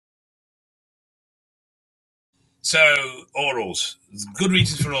So, orals. Good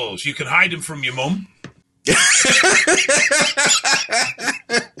reasons for orals. You can hide them from your mum.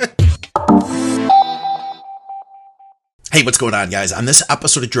 Hey, what's going on, guys? On this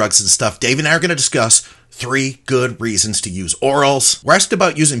episode of Drugs and Stuff, Dave and I are going to discuss 3 good reasons to use orals. We're asked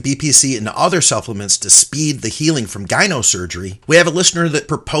about using BPC and other supplements to speed the healing from gyno surgery. We have a listener that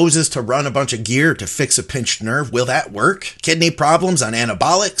proposes to run a bunch of gear to fix a pinched nerve. Will that work? Kidney problems on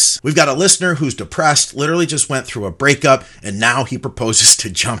anabolics. We've got a listener who's depressed, literally just went through a breakup, and now he proposes to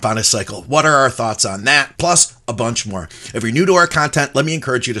jump on a cycle. What are our thoughts on that? Plus, a bunch more. If you're new to our content, let me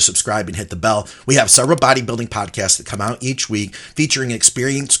encourage you to subscribe and hit the bell. We have several bodybuilding podcasts that come out each week featuring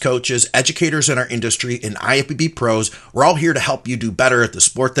experienced coaches, educators in our industry, and IFBB pros. We're all here to help you do better at the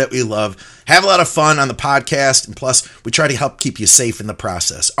sport that we love. Have a lot of fun on the podcast, and plus, we try to help keep you safe in the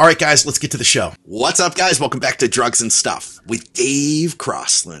process. All right, guys, let's get to the show. What's up, guys? Welcome back to Drugs and Stuff with Dave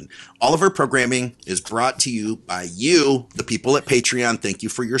Crosland. All of our programming is brought to you by you, the people at Patreon. Thank you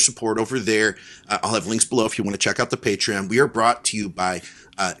for your support over there. I'll have links below if you want to check out the Patreon. We are brought to you by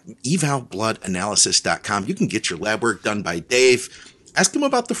evalbloodanalysis.com. You can get your lab work done by Dave. Ask him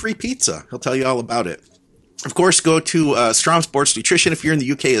about the free pizza. He'll tell you all about it. Of course, go to Strom Sports Nutrition if you're in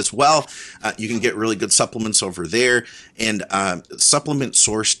the UK as well. You can get really good supplements over there. And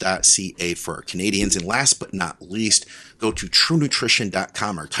supplementsource.ca for our Canadians. And last but not least, go to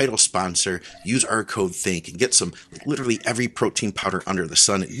truenutrition.com, our title sponsor. Use our code THINK and get some literally every protein powder under the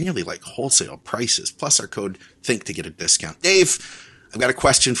sun at nearly like wholesale prices. Plus our code THINK to get a discount. Dave, I've got a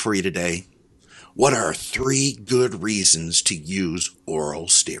question for you today. What are 3 good reasons to use oral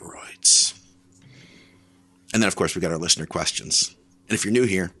steroids? And then, of course, we got our listener questions. And if you're new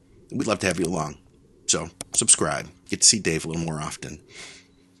here, we'd love to have you along. So subscribe. Get to see Dave a little more often.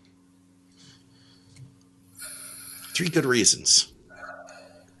 3 good reasons.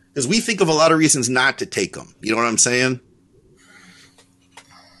 Because we think of a lot of reasons not to take them. You know what I'm saying?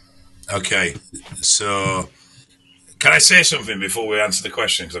 Okay. So, can I say something before we answer the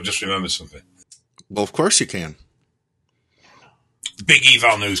question? Because I've just remembered something. Well, of course you can. Big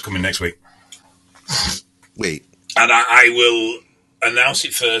eval news coming next week. Wait. And I will announce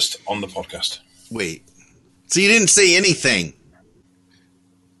it first on the podcast. Wait. So you didn't say anything.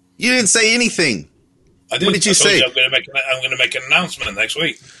 You didn't say anything. I did. What did you say? I'm going to make an announcement next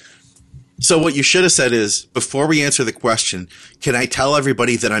week. So what you should have said is, before we answer the question, can I tell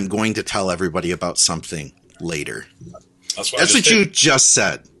everybody that I'm going to tell everybody about something later? That's what you just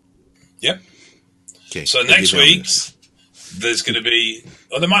said. Yep. Okay. So next week, there's going to be...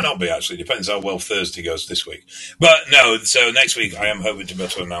 Well, there might not be, actually. Depends how well Thursday goes this week. But no, so next week I am hoping to be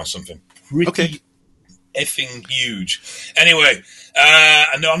able to announce something pretty effing huge. Anyway,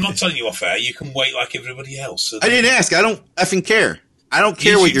 no, I'm not telling you off air. You can wait like everybody else. So I didn't ask. I don't effing care. I don't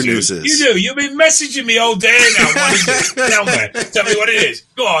care what your news is. You do. You've been messaging me all day now. What is it? Tell me. Tell me what it is.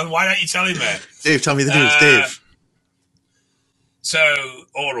 Go on. Why don't you tell him, man? Dave, tell me the news. Dave. So,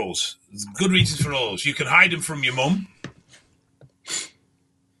 orals. Good reasons for orals. You can hide them from your mum.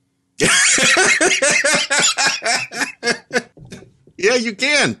 Yeah, you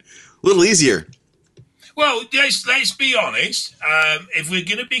can. A little easier. Well, let's be honest. If we're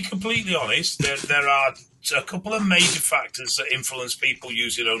going to be completely honest, there are a couple of major factors that influence people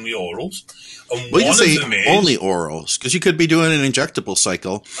using only orals. And well, you one can say of them is only orals, because you could be doing an injectable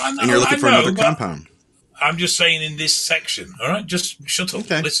cycle and you're looking for another compound. I'm just saying in this section, all right? Just shut up.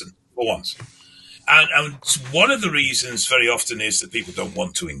 Okay. Listen for once. And one of the reasons very often is that people don't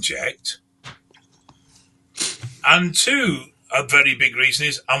want to inject. And 2, a very big reason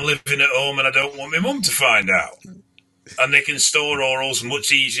is I'm living at home and I don't want my mum to find out. And they can store orals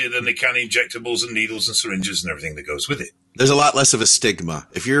much easier than they can injectables and needles and syringes and everything that goes with it. There's a lot less of a stigma.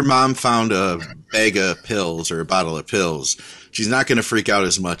 If your mom found a bag of pills or a bottle of pills, she's not going to freak out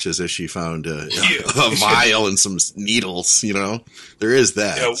as much as if she found a vial and some needles, you know? There is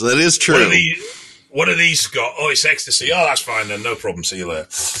that. Yeah, so that is true. What are these got? Oh, it's ecstasy. Oh, that's fine then. No problem. See you later.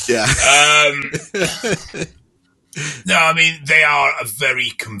 Yeah. No, I mean, they are a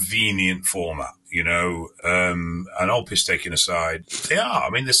very convenient format, you know, and all piss taken aside, they are. I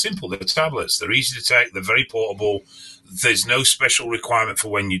mean, they're simple. They're tablets. They're easy to take. They're very portable. There's no special requirement for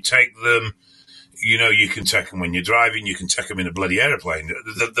when you take them. You know, you can take them when you're driving. You can take them in a bloody airplane.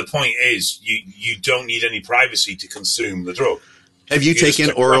 The point is, you don't need any privacy to consume the drug. Have you taken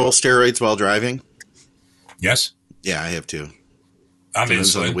oral steroids while driving? Yes. Yeah, I have too. And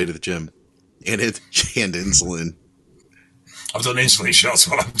insulin. On the way to the gym. And insulin. I've done insulin shots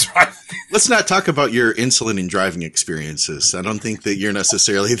while I'm driving. Let's not talk about your insulin and driving experiences. I don't think that you're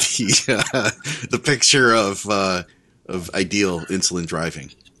necessarily the picture of ideal insulin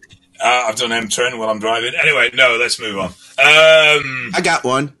driving. I've done M10 while I'm driving. Anyway, no, let's move on. I got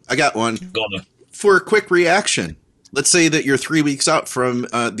one. Go on then. For a quick reaction, let's say that you're 3 weeks out from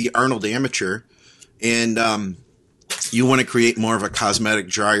the Arnold Amateur, and you want to create more of a cosmetic,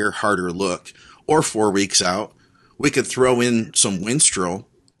 drier, harder look. Or 4 weeks out, we could throw in some Winstrol,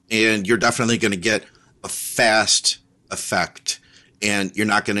 and you're definitely going to get a fast effect, and you're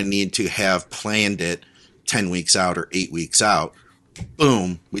not going to need to have planned it 10 weeks out or 8 weeks out.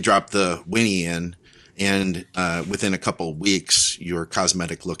 Boom, we drop the Winnie in, and within a couple of weeks, your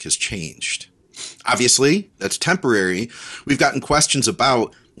cosmetic look has changed. Obviously, that's temporary. We've gotten questions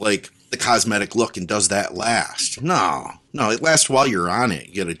about, like, the cosmetic look, and does that last? No, it lasts while you're on it.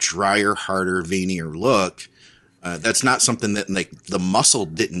 You get a drier, harder, veinier look. That's not something that, like, the muscle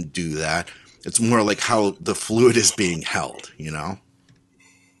didn't do that. It's more like how the fluid is being held, you know?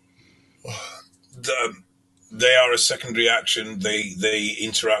 They are a secondary action. They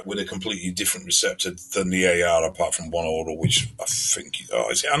interact with a completely different receptor than the AR, apart from one oral, which I think...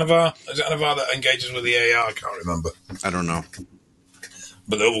 is it Anavar? Is it Anavar that engages with the AR? I can't remember. I don't know.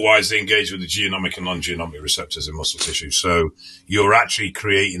 But otherwise, they engage with the genomic and non-genomic receptors in muscle tissue. So you're actually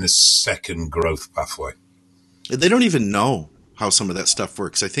creating a second growth pathway. They don't even know how some of that stuff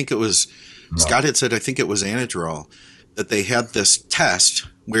works. I think it was... No. Scott had said, I think it was Anadrol, that they had this test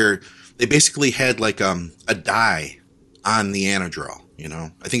where... they basically had like a dye on the Anadrol, you know.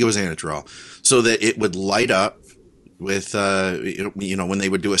 I think it was Anadrol, so that it would light up with, when they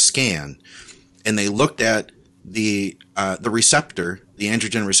would do a scan, and they looked at the receptor, the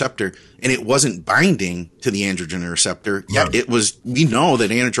androgen receptor, and it wasn't binding to the androgen receptor. No. Yet it was. We know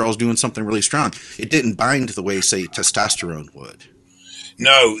that Anadrol is doing something really strong. It didn't bind the way, say, testosterone would.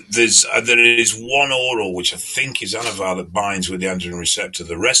 No, there is one oral, which I think is Anavar, that binds with the androgen receptor.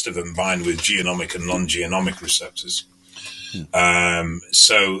 The rest of them bind with genomic and non-genomic receptors.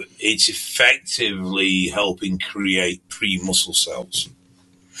 So it's effectively helping create pre-muscle cells.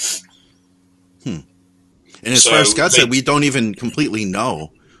 And as far as Scott said, we don't even completely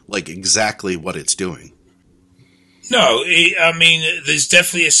know, like, exactly what it's doing. No, there's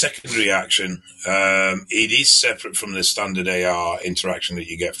definitely a secondary action. It is separate from the standard AR interaction that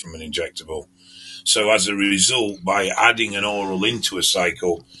you get from an injectable. So as a result, by adding an oral into a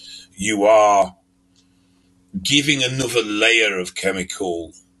cycle, you are giving another layer of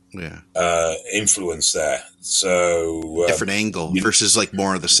chemical influence there. So different angle versus like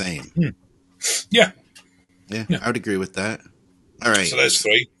more of the same. Yeah, I would agree with that. All right. So there's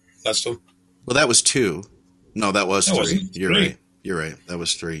 3. That's done. Well, that was 2. No, that was 3. Wasn't. You're 3. right. You're right. That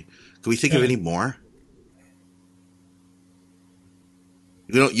was 3. Can we think of any more?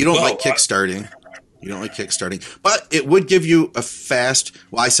 You don't like kickstarting. You don't like kickstarting, but it would give you a fast.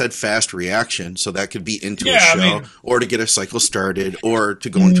 Well, I said fast reaction, so that could be into a show, or to get a cycle started, or to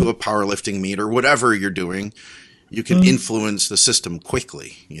go into a powerlifting meet, or whatever you're doing. You can influence the system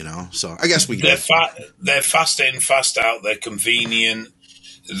quickly, you know. So I guess they're fast in, fast out. They're convenient.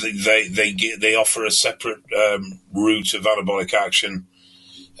 They offer a separate route of anabolic action.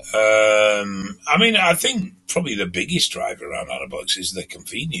 I think probably the biggest driver around anabolics is their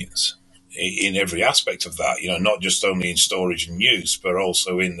convenience in every aspect of that. You know, not just only in storage and use, but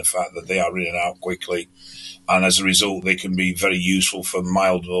also in the fact that they are in and out quickly, and as a result, they can be very useful for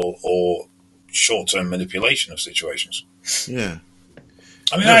mild or short-term manipulation of situations. Yeah.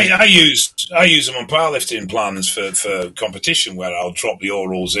 I use them on powerlifting plans for competition, where I'll drop the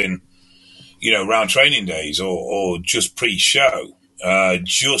orals in, around training days or just pre-show,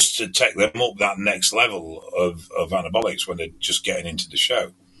 just to take them up that next level of anabolics when they're just getting into the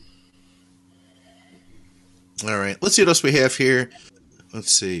show. All right. Let's see what else we have here.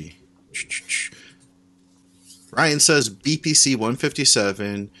 Let's see. Ryan says BPC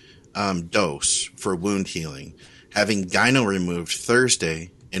 157 dose for wound healing. Having gyno removed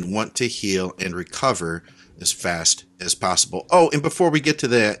Thursday and want to heal and recover as fast as possible. Oh, and before we get to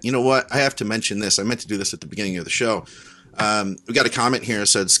that, you know what? I have to mention this. I meant to do this at the beginning of the show. We got a comment here that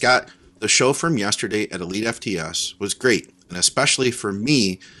said, Scott, the show from yesterday at Elite FTS was great. And especially for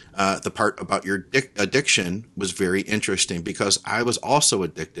me, the part about your addiction was very interesting because I was also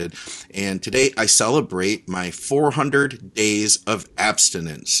addicted. And today I celebrate my 400 days of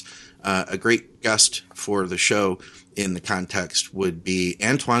abstinence. A great guest for the show in the context would be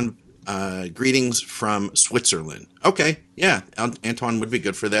Antoine. Greetings from Switzerland. Okay, yeah, Antoine would be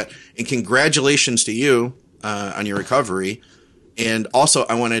good for that. And congratulations to you on your recovery. And also,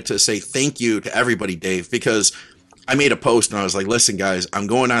 I wanted to say thank you to everybody, Dave, because I made a post and I was like, listen, guys, I'm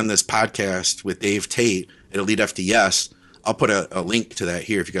going on this podcast with Dave Tate at Elite FTS. I'll put a link to that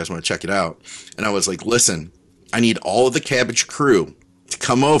here if you guys want to check it out. And I was like, listen, I need all of the Cabbage crew to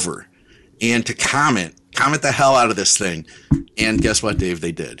come over and to comment the hell out of this thing. And guess what, Dave?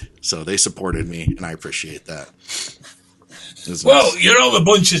 They did. So they supported me, and I appreciate that. Well, nice. You're all a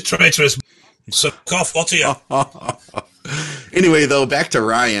bunch of traitorous. So cough, what are you? Anyway, though, back to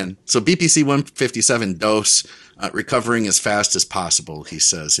Ryan. So BPC 157 dose, recovering as fast as possible, he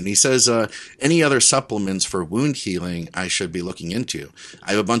says. And he says, any other supplements for wound healing I should be looking into?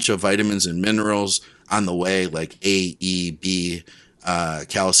 I have a bunch of vitamins and minerals on the way, like A, E, B,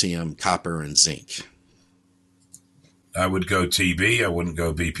 calcium, copper, and zinc. I would go TB, I wouldn't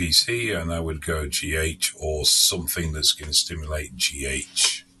go BPC, and I would go GH or something that's going to stimulate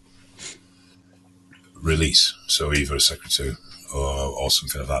GH release. So either a secretary or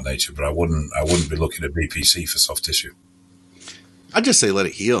something of that nature. But I wouldn't be looking at BPC for soft tissue. I'd just say let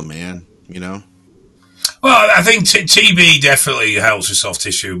it heal, man. You know. Well, I think TB definitely helps with soft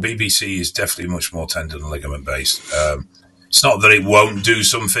tissue. BPC is definitely much more tendon and ligament based. It's not that it won't do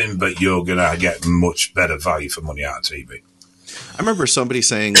something, but you're going to get much better value for money out of TB. I remember somebody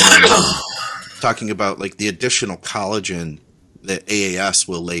saying, talking about like the additional collagen that AAS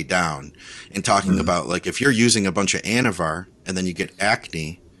will lay down, and talking about like if you're using a bunch of Anavar and then you get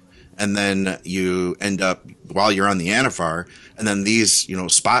acne, and then you end up while you're on the Anavar, and then these, you know,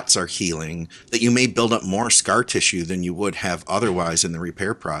 spots are healing, that you may build up more scar tissue than you would have otherwise in the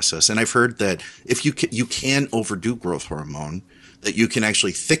repair process. And I've heard that if you can overdo growth hormone, that you can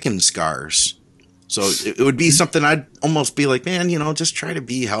actually thicken scars. So it would be something I'd almost be like, man, you know, just try to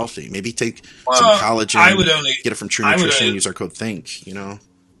be healthy. Maybe take some collagen, get it from True Nutrition, use our code THINK, you know.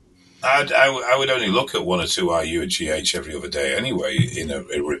 I would only look at 1 or 2 IU and GH every other day anyway in a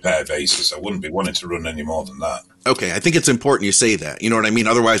repair basis. I wouldn't be wanting to run any more than that. Okay, I think it's important you say that. You know what I mean?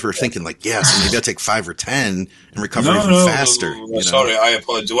 Otherwise, we're thinking like, yes, maybe I'll take 5 or 10 and recover even faster. No, sorry, I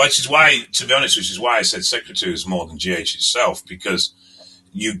apologize. Which is why, to be honest, I said Secretary is more than GH itself, because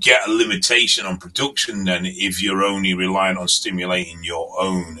you get a limitation on production then if you're only reliant on stimulating your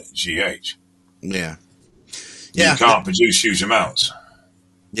own GH. Yeah. You can't produce huge amounts.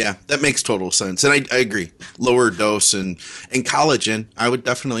 Yeah, that makes total sense. And I agree. Lower dose and collagen. I would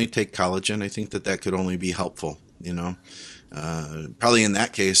definitely take collagen. I think that could only be helpful, you know, probably in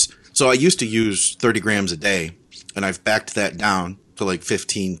that case. So I used to use 30 grams a day, and I've backed that down to like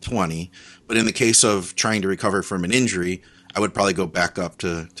 15, 20. But in the case of trying to recover from an injury, I would probably go back up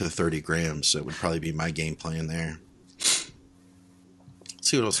to 30 grams. That would probably be my game plan there. Let's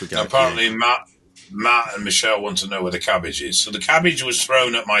see what else we got. Apparently, here. Matt and Michelle want to know where the cabbage is. So the cabbage was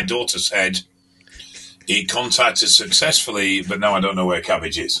thrown at my daughter's head. It contacted successfully, but now I don't know where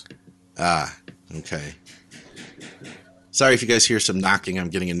cabbage is. Ah, okay. Sorry if you guys hear some knocking. I'm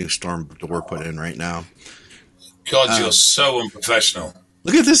getting a new storm door put in right now. God, you're so unprofessional.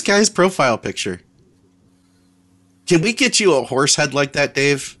 Look at this guy's profile picture. Can we get you a horse head like that,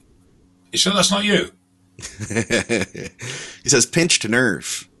 Dave? You sure that's not you? He says, pinched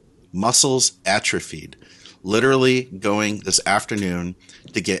nerve. Muscles atrophied. Literally going this afternoon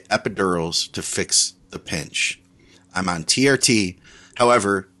to get epidurals to fix the pinch. I'm on TRT.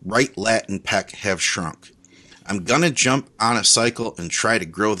 However, right lat and pec have shrunk. I'm going to jump on a cycle and try to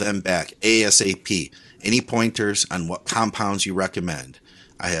grow them back ASAP. Any pointers on what compounds you recommend?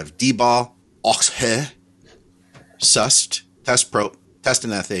 I have D-ball, Oxhe, Sust, Testpro,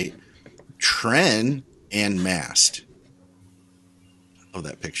 Testanethate, Tren, and Mast. Oh,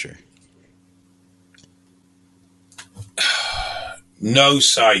 that picture. No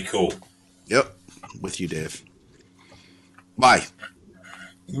cycle. Yep. With you, Dave. Why?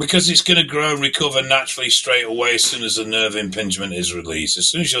 Because it's going to grow and recover naturally straight away as soon as the nerve impingement is released. As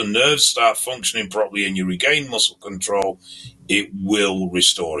soon as your nerves start functioning properly and you regain muscle control, it will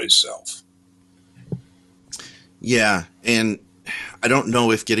restore itself. Yeah, and I don't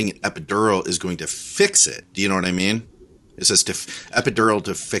know if getting an epidural is going to fix it. Do you know what I mean? It says epidural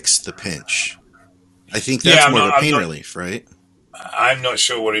to fix the pinch. I think that's more of a pain relief, right? I'm not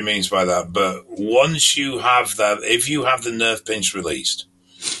sure what he means by that, but once you have that, if you have the nerve pinch released,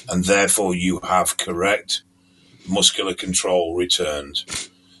 and therefore you have correct muscular control returned,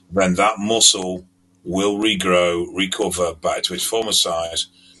 then that muscle will regrow, recover back to its former size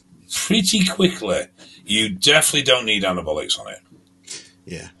pretty quickly. You definitely don't need anabolics on it.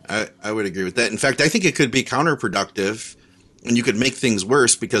 Yeah, I would agree with that. In fact, I think it could be counterproductive, and you could make things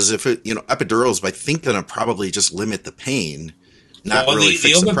worse, because if it, epidurals, I think, going to probably just limit the pain, not really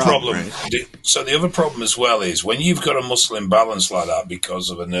fix the problem. Right? So the other problem as well is when you've got a muscle imbalance like that because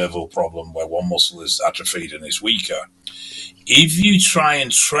of a nerval problem where one muscle is atrophied and is weaker, if you try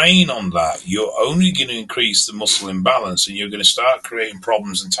and train on that, you're only going to increase the muscle imbalance, and you're going to start creating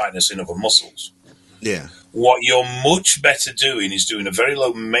problems and tightness in other muscles. Yeah. What you're much better doing is doing a very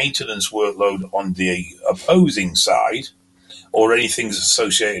low maintenance workload on the opposing side or anything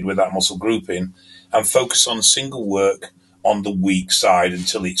associated with that muscle grouping, and focus on single work on the weak side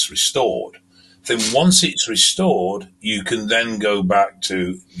until it's restored. Then once it's restored, you can then go back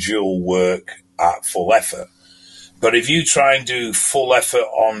to dual work at full effort. But if you try and do full effort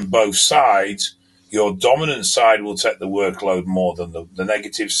on both sides, your dominant side will take the workload more than the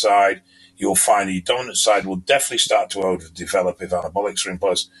negative side. You'll find the dominant side will definitely start to overdevelop if anabolics are in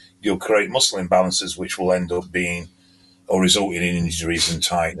place. You'll create muscle imbalances, which will end up being or resulting in injuries and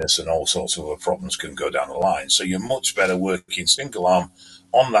tightness and all sorts of other problems can go down the line. So you're much better working single arm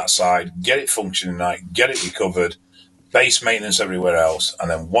on that side, get it functioning right, get it recovered, base maintenance everywhere else. And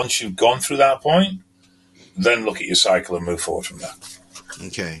then once you've gone through that point, then look at your cycle and move forward from there.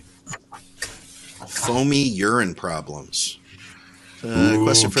 Okay. Foamy urine problems.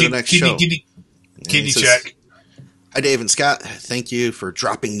 Question for the next show. Kidney check. Hi, Dave and Scott. Thank you for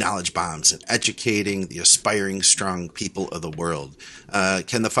dropping knowledge bombs and educating the aspiring strong people of the world.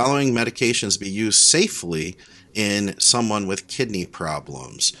 Can the following medications be used safely in someone with kidney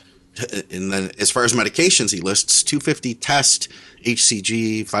problems? And then as far as medications, he lists 250 test,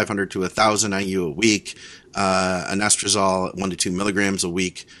 HCG, 500 to 1,000 IU a week, anastrozole 1 to 2 milligrams a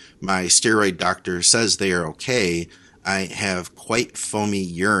week. My steroid doctor says they are okay. I have quite foamy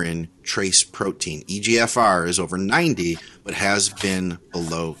urine, trace protein. EGFR is over 90, but has been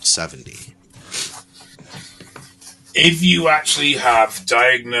below 70. If you actually have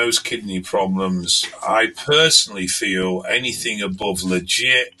diagnosed kidney problems, I personally feel anything above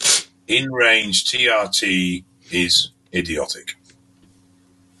legit, in-range TRT is idiotic.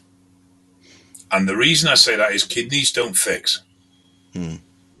 And the reason I say that is kidneys don't fix.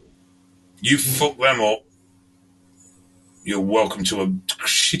 You fuck them up, you're welcome to a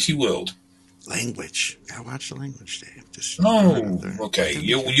shitty world. Language. Gotta watch the language, Dave. Okay.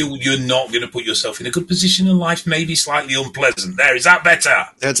 You're not going to put yourself in a good position in life, maybe slightly unpleasant. There, is that better?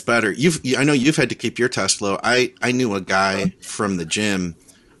 That's better. I know you've had to keep your test low. I knew a guy from the gym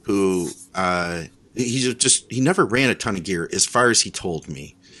who he never ran a ton of gear, as far as he told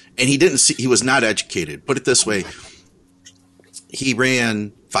me. And he was not educated. Put it this way. He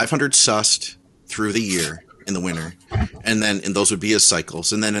ran 500 sust through the year in the winter, and those would be his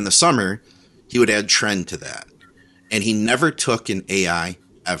cycles. And then in the summer, he would add trend to that. And he never took an AI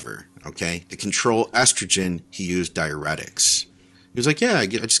ever. Okay, to control estrogen, he used diuretics. He was like, "Yeah, I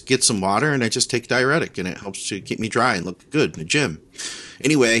just get some water and I just take diuretic, and it helps to keep me dry and look good in the gym."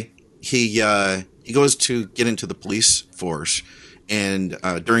 Anyway, he goes to get into the police force, and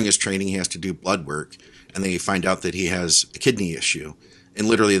during his training, he has to do blood work, and they find out that he has a kidney issue. And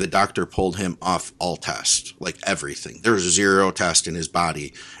literally the doctor pulled him off all tests, like everything. There was 0 test in his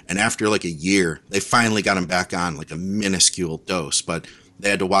body. And after like a year, they finally got him back on like a minuscule dose, but they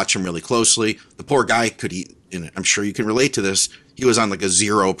had to watch him really closely. The poor guy could eat, and I'm sure you can relate to this. He was on like a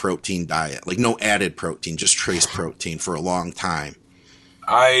 0 protein diet, like no added protein, just trace protein for a long time.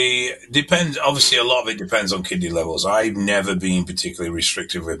 Obviously a lot of it depends on kidney levels. I've never been particularly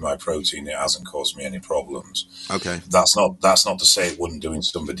restrictive with my protein. It hasn't caused me any problems. Okay. That's not to say it wouldn't do in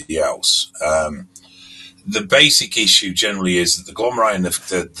somebody else. The basic issue generally is that the glomeruli and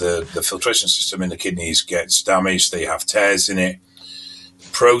the filtration system in the kidneys gets damaged. They have tears in it.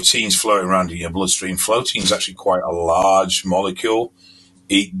 Proteins floating around in your bloodstream. Protein is actually quite a large molecule.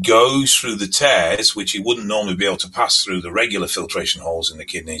 It goes through the tears, which it wouldn't normally be able to pass through the regular filtration holes in the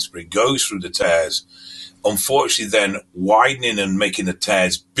kidneys, but it goes through the tears, unfortunately then widening and making the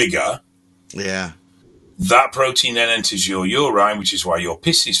tears bigger. Yeah. That protein then enters your urine, which is why your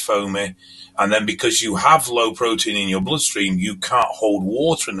piss is foamy. And then because you have low protein in your bloodstream, you can't hold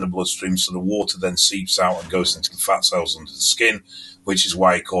water in the bloodstream, so the water then seeps out and goes into the fat cells under the skin, which is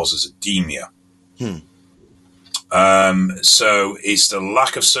why it causes edema. So it's the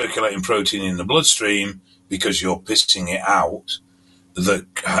lack of circulating protein in the bloodstream because you're pissing it out that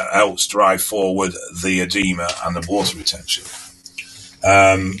helps drive forward the edema and the water retention.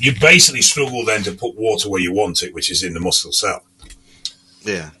 You basically struggle then to put water where you want it, which is in the muscle cell.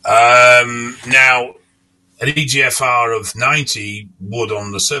 Yeah. Now, an EGFR of 90 would,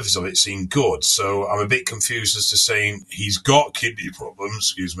 on the surface of it, seem good. So I'm a bit confused as to saying he's got kidney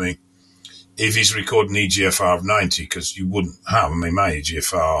problems, if he's recording EGFR of 90, because you wouldn't have. I mean, my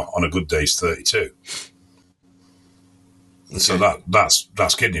EGFR on a good day is 32. Okay. So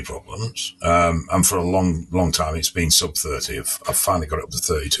that's kidney problems. And for a long time, it's been sub 30. I've finally got it up to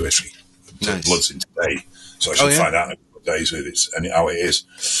 32 actually. Nice. Blood's in today, so I should find out in a couple of days how it is.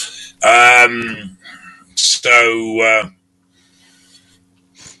 So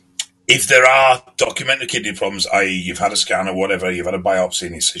If there are documented kidney problems, i.e. you've had a scan or whatever, you've had a biopsy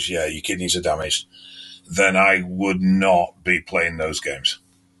and it says, yeah, your kidneys are damaged, then I would not be playing those games.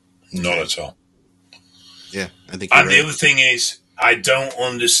 Not at all. Yeah, I think you're right. The other thing is, I don't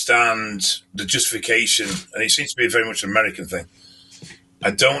understand the justification, and it seems to be very much an American thing.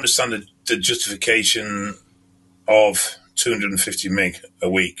 I don't understand the justification of 250 meg a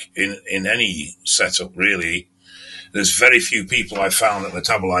week in any setup, really. There's very few people I've found that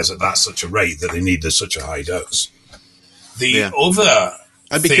metabolize at that such a rate that they need such a high dose. Other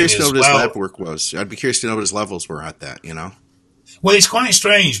I'd be curious to know what his lab work was. I'd be curious to know what his levels were at that, you know? Well, it's quite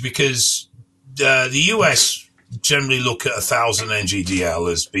strange because the US generally look at 1,000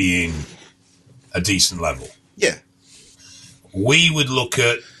 NGDL as being a decent level. Yeah. We would look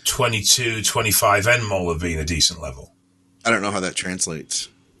at 22, 25 nmol as being a decent level. I don't know how that translates.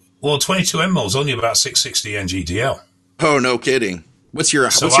 Well, 22 nmol is only about 660 NGDL. Oh, no kidding. What's your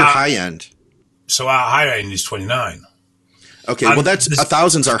high end? So our high end is 29. Okay, well, that's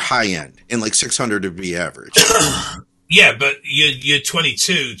 1,000's our high end, and like 600 would be average. Yeah, but you're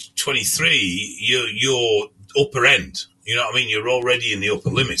 22, 23, you're upper end. You know what I mean? You're already in the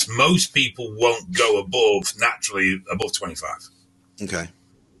upper limits. Most people won't go naturally above 25. Okay.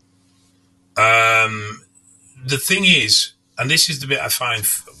 The thing is, and this is the bit I find,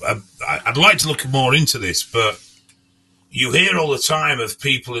 I'd like to look more into this, but you hear all the time of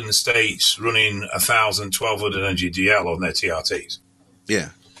people in the States running 1,000, 1,200 NGDL on their TRTs. Yeah.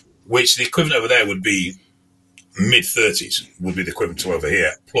 Which the equivalent over there would be mid-30s, would be the equivalent to over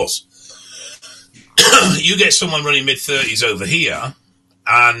here. Plus, you get someone running mid-30s over here,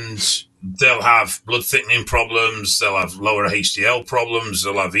 and they'll have blood thickening problems, they'll have lower HDL problems,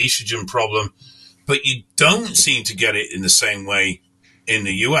 they'll have estrogen problem, but you don't seem to get it in the same way in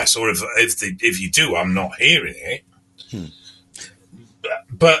the US. Or if you do, I'm not hearing it.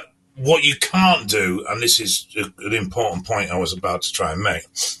 But what you can't do, and this is an important point I was about to try and make,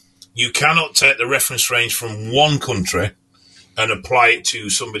 you cannot take the reference range from one country and apply it to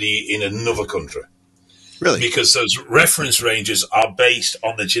somebody in another country. Really? Because those reference ranges are based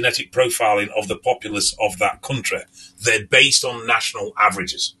on the genetic profiling of the populace of that country. They're based on national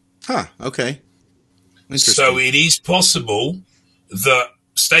averages. Huh, okay. So it is possible that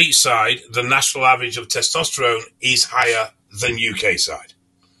stateside, the national average of testosterone is higher than UK side.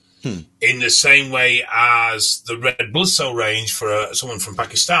 In the same way as the red blood cell range for someone from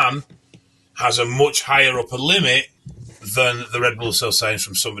Pakistan has a much higher upper limit than the red blood cell range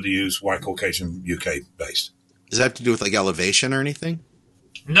from somebody who's white Caucasian UK based. Does that have to do with like elevation or anything?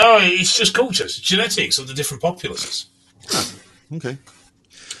 No, it's just cultures, genetics of the different populaces. Huh. Okay.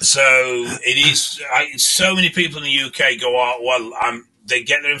 So it is. So many people in the UK go, they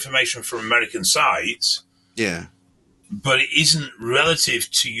get their information from American sites. Yeah. But it isn't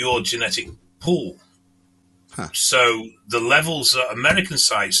relative to your genetic pool. Huh. So the levels that American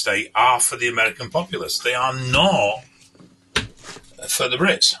sites state are for the American populace. They are not for the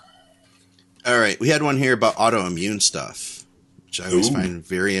Brits. All right. We had one here about autoimmune stuff, which I always find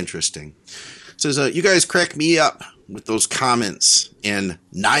very interesting. It says, you guys crack me up with those comments and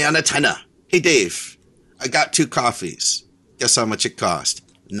 9 on a 10. Hey, Dave, I got 2 coffees. Guess how much it cost?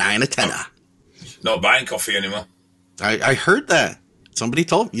 9 a 10. Not buying coffee anymore. I heard that. Somebody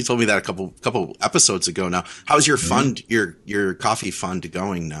told me that a couple episodes ago now. How's your fund, your coffee fund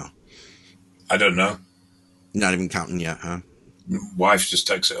going now? I don't know. Not even counting yet, huh? Wife just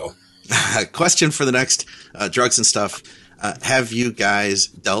takes it all. Question for the next drugs and stuff. Have you guys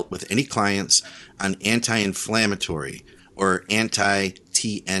dealt with any clients on anti-inflammatory or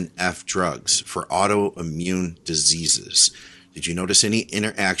anti-TNF drugs for autoimmune diseases? Did you notice any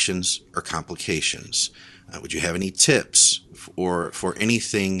interactions or complications? Would you have any tips for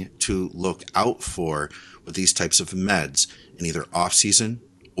anything to look out for with these types of meds in either off-season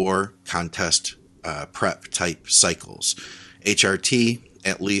or contest prep type cycles? HRT,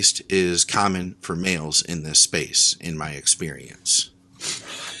 at least, is common for males in this space, in my experience.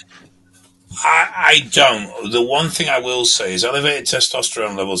 I don't. The one thing I will say is elevated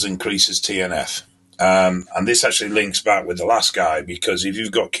testosterone levels increases TNF. And this actually links back with the last guy, because if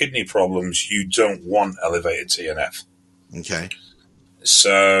you've got kidney problems, you don't want elevated TNF. Okay.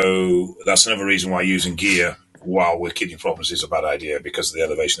 So that's another reason why using gear while with kidney problems is a bad idea, because of the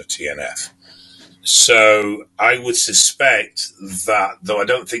elevation of TNF. So I would suspect that, though I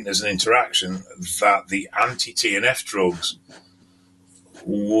don't think there's an interaction, that the anti-TNF drugs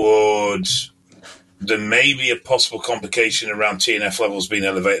there may be a possible complication around TNF levels being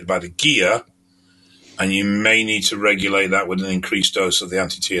elevated by the gear, and you may need to regulate that with an increased dose of the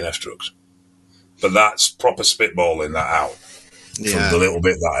anti-TNF drugs. But that's proper spitballing that out. from the little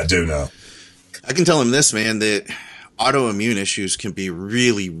bit that I do know. I can tell him this, man, that autoimmune issues can be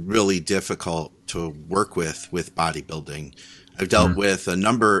really, really difficult to work with bodybuilding. I've dealt with a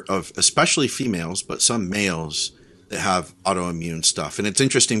number of, especially females, but some males that have autoimmune stuff. And it's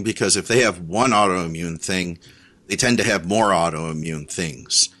interesting because if they have one autoimmune thing, they tend to have more autoimmune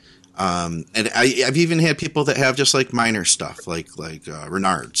things. And I've even had people that have just like minor stuff, like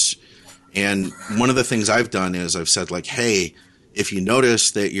Raynaud's. And one of the things I've done is I've said like, hey, if you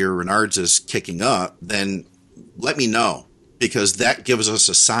notice that your Raynaud's is kicking up, then let me know, because that gives us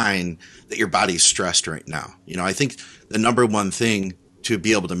a sign that your body's stressed right now. You know, I think the number one thing to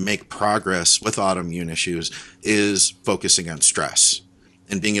be able to make progress with autoimmune issues is focusing on stress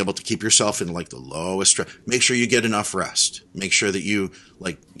and being able to keep yourself in like the lowest stress. Make sure you get enough rest. Make sure that you,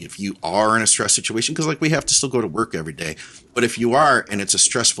 like, if you are in a stress situation, because like we have to still go to work every day, but if you are and it's a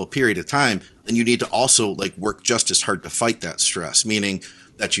stressful period of time, then you need to also like work just as hard to fight that stress, meaning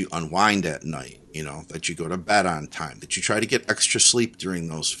that you unwind at night, you know, that you go to bed on time, that you try to get extra sleep during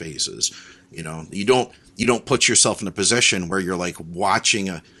those phases. You know, you don't put yourself in a position where you're like watching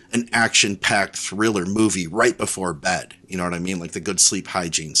an action-packed thriller movie right before bed. You know what I mean? Like the good sleep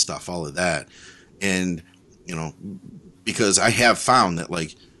hygiene stuff, all of that. And, you know, because I have found that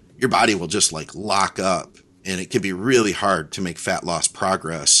like your body will just like lock up, and it can be really hard to make fat loss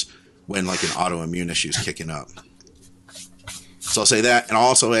progress when like an autoimmune issue is kicking up. So I'll say that. And I'll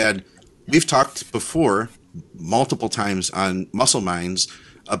also add, we've talked before multiple times on Muscle Minds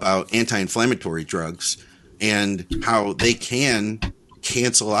about anti-inflammatory drugs and how they can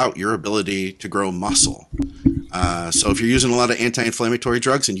cancel out your ability to grow muscle. So if you're using a lot of anti-inflammatory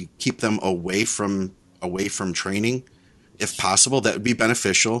drugs and you keep them away from training, if possible, that would be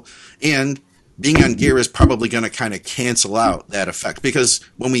beneficial. And being on gear is probably going to kind of cancel out that effect, because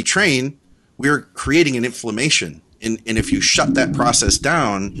when we train, we're creating an inflammation. And if you shut that process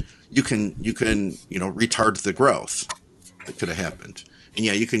down, you can retard the growth that could have happened. And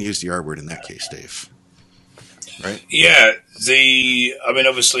yeah, you can use the R word in that case, Dave. Right? Yeah,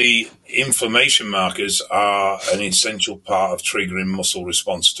 obviously, inflammation markers are an essential part of triggering muscle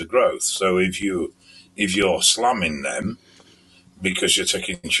response to growth. So if you're slamming them because you're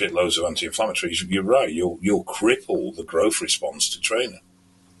taking shitloads of anti-inflammatories, you're right. You'll cripple the growth response to training.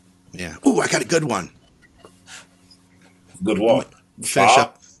 Yeah. Ooh, I got a good one. Good one.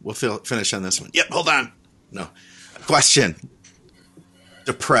 We'll finish on this one. Yep. Hold on. No. Question.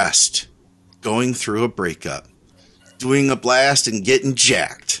 Depressed, going through a breakup, doing a blast and getting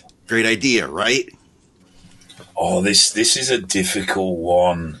jacked. Great idea, right? Oh, this is a difficult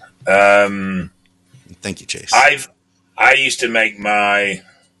one. Thank you, Chase. I used to make my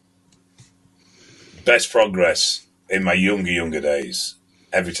best progress in my younger days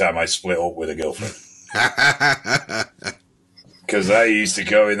every time I split up with a girlfriend. Because I used to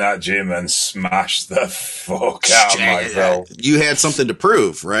go in that gym and smash the fuck out of myself. You had something to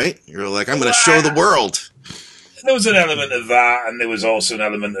prove, right? You're like, I'm going to show the world. There was an element of that, and there was also an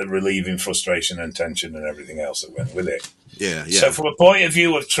element of relieving frustration and tension and everything else that went with it. Yeah. So from a point of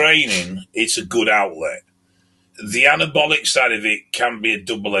view of training, it's a good outlet. The anabolic side of it can be a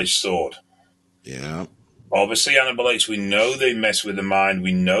double-edged sword. Yeah. Obviously, anabolics, we know they mess with the mind.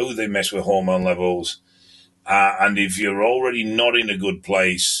 We know they mess with hormone levels. And if you're already not in a good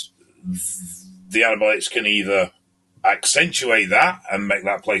place, the anabolics can either accentuate that and make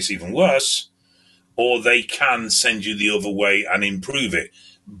that place even worse, or they can send you the other way and improve it.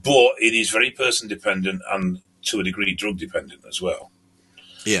 But it is very person dependent and to a degree drug dependent as well.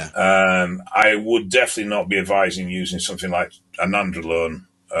 Yeah. I would definitely not be advising using something like a nandrolone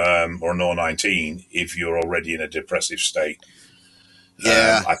or an O19 if you're already in a depressive state.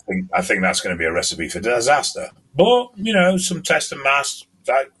 Yeah, I think that's going to be a recipe for disaster. But some test and mass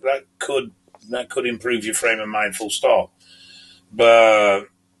that could improve your frame of mind. Full stop. But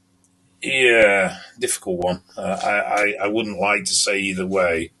yeah, difficult one. I wouldn't like to say either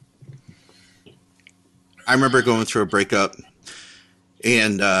way. I remember going through a breakup,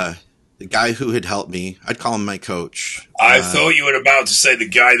 and the guy who had helped me, I'd call him my coach. I thought you were about to say the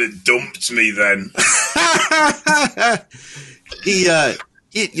guy that dumped me. Then. He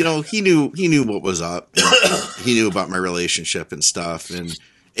knew what was up. He knew about my relationship and stuff. And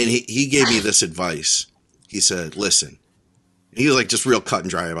he gave me this advice. He said, listen, he was like just real cut and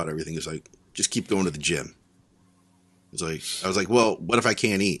dry about everything. He was like, just keep going to the gym. I was like, well, what if I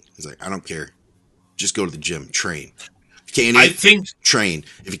can't eat? He's like, I don't care. Just go to the gym, train. If you can't eat, train.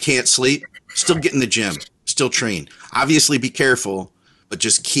 If you can't sleep, still get in the gym, still train. Obviously be careful, but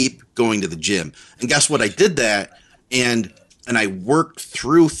just keep going to the gym. And guess what? I did that. And and I worked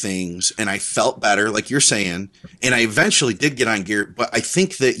through things and I felt better, like you're saying, and I eventually did get on gear. But I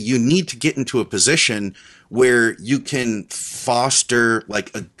think that you need to get into a position where you can foster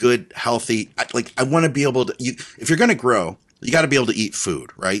like a good, healthy, I want to be able to, if you're going to grow, you got to be able to eat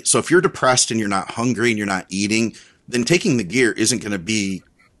food, right? So if you're depressed and you're not hungry and you're not eating, then taking the gear isn't going to be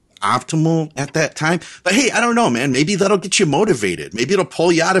optimal at that time. But hey, I don't know, man. Maybe that'll get you motivated. Maybe it'll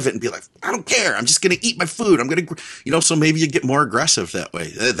pull you out of it and be like, I don't care. I'm just going to eat my food. I'm going to, so maybe you get more aggressive that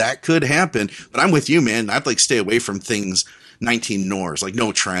way. That could happen. But I'm with you, man. I'd like stay away from things 19 Nors, like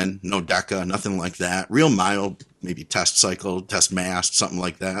no Tren, no Deca, nothing like that. Real mild, maybe test cycle, test mast, something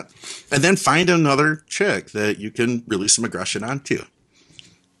like that. And then find another chick that you can release some aggression on too.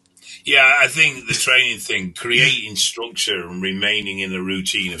 Yeah, I think the training thing, creating structure and remaining in a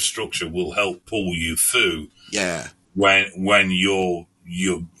routine of structure will help pull you through. Yeah. When you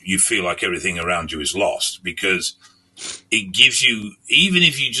feel like everything around you is lost, because it gives you, even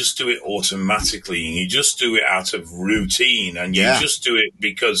if you just do it automatically and you just do it out of routine and you just do it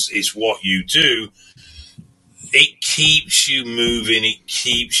because it's what you do, it keeps you moving, it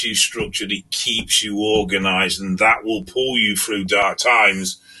keeps you structured, it keeps you organized, and that will pull you through dark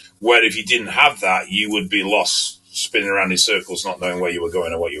times. Where if you didn't have that, you would be lost, spinning around in circles, not knowing where you were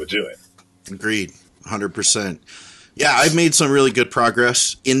going or what you were doing. Agreed, 100%. Yeah, I've made some really good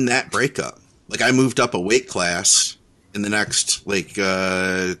progress in that breakup. Like, I moved up a weight class in the next,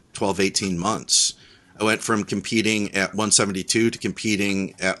 12, 18 months. I went from competing at 172 to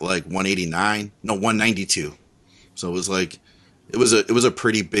competing at, 192. So it was it was a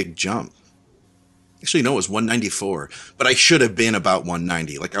pretty big jump. Actually, no, it was 194, but I should have been about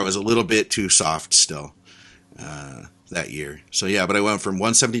 190. I was a little bit too soft still that year. So yeah, but I went from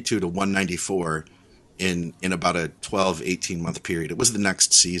 172 to 194 in about a 12, 18 month period. It was the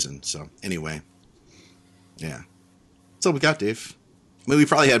next season. So anyway, yeah. That's all we got, Dave. I mean, we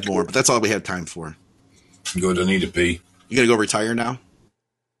probably had more, but that's all we had time for. Good, I need to pee. You gonna go retire now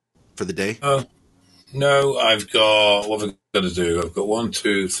for the day? No, I've got, what have I got to do? I've got 1,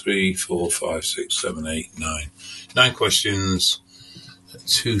 2, 3, 4, 5, 6, 7, 8, 9. 9 questions,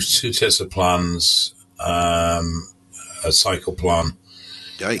 two Tesla plans, a cycle plan.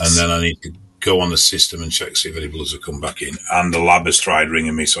 Yikes. And then I need to go on the system and check, see if any bloods have come back in. And the lab has tried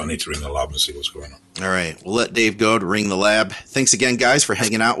ringing me, so I need to ring the lab and see what's going on. All right. We'll let Dave go to ring the lab. Thanks again, guys, for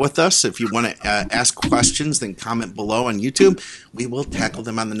hanging out with us. If you want to ask questions, then comment below on YouTube. We will tackle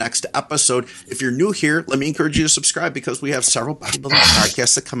them on the next episode. If you're new here, let me encourage you to subscribe because we have several bodybuilding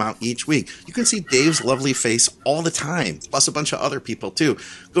podcasts that come out each week. You can see Dave's lovely face all the time, plus a bunch of other people, too.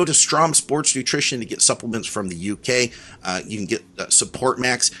 Go to Strom Sports Nutrition to get supplements from the UK. You can get Support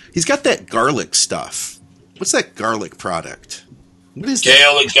Max. He's got that garlic stuff. What's that garlic product? What is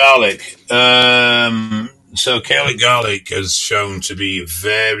Gaelic garlic. So Gaelic garlic has shown to be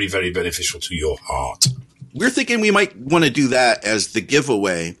very, very beneficial to your heart. We're thinking we might want to do that as the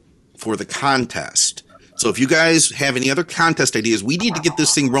giveaway for the contest. So if you guys have any other contest ideas, we need to get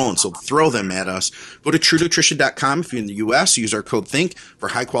this thing rolling. So throw them at us. Go to TrueNutrition.com if you're in the U.S. Use our code THINK for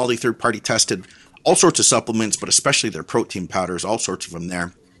high-quality, third-party tested, all sorts of supplements, but especially their protein powders, all sorts of them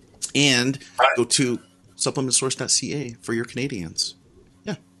there. And go to supplementsource.ca for your Canadians.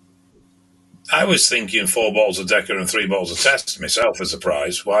 Yeah. I was thinking 4 bottles of Deca and 3 bottles of Test myself as a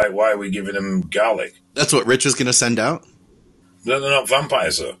prize. Why are we giving them garlic? That's what Rich is going to send out? They're not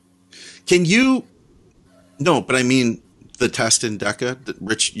vampires, though. Can you... No, but I mean the Test and Deca.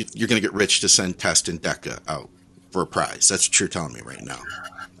 Rich, you're going to get Rich to send Test and Deca out for a prize. That's what you're telling me right now.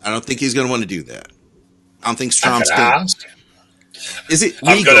 I don't think he's going to want to do that. I don't think Strom's going to. Is it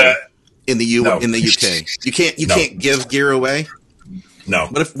legal in the UK? You can't give gear away? No.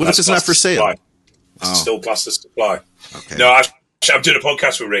 What if it's not for sale? It's still classed as supply. Okay. No, I'm doing a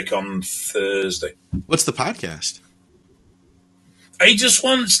podcast with Rick on Thursday. What's the podcast? He just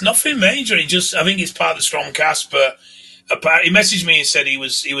wants nothing major. I think it's part of the Stromcast, but he messaged me and said he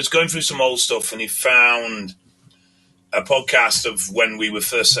was going through some old stuff and he found a podcast of when we were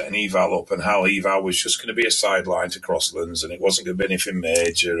first setting Eval up and how Eval was just going to be a sideline to Crosslands and it wasn't going to be anything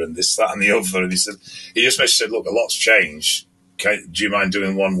major and this, that, and the other. And he just messaged said, "Look, a lot's changed. Do you mind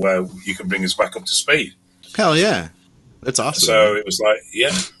doing one where you can bring us back up to speed?" Hell yeah. That's awesome. So it was like,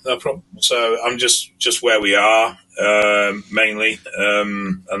 yeah, no problem. So I'm just where we are, mainly.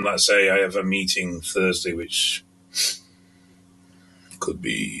 And let's say I have a meeting Thursday, which could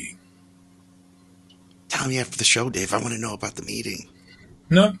be... Tell me after the show, Dave. I want to know about the meeting.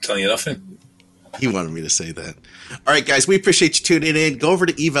 No, I'm telling you nothing. He wanted me to say that. All right, guys, we appreciate you tuning in. Go over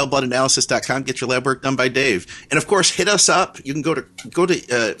to evalbloodanalysis.com, get your lab work done by Dave. And, of course, hit us up. You can go to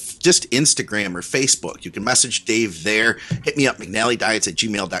just Instagram or Facebook. You can message Dave there. Hit me up,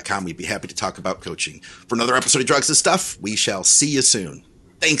 McNallyDiets@gmail.com. We'd be happy to talk about coaching. For another episode of Drugs and Stuff, we shall see you soon.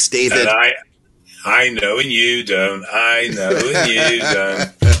 Thanks, David. And I know and you don't. I know and you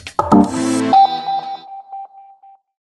don't.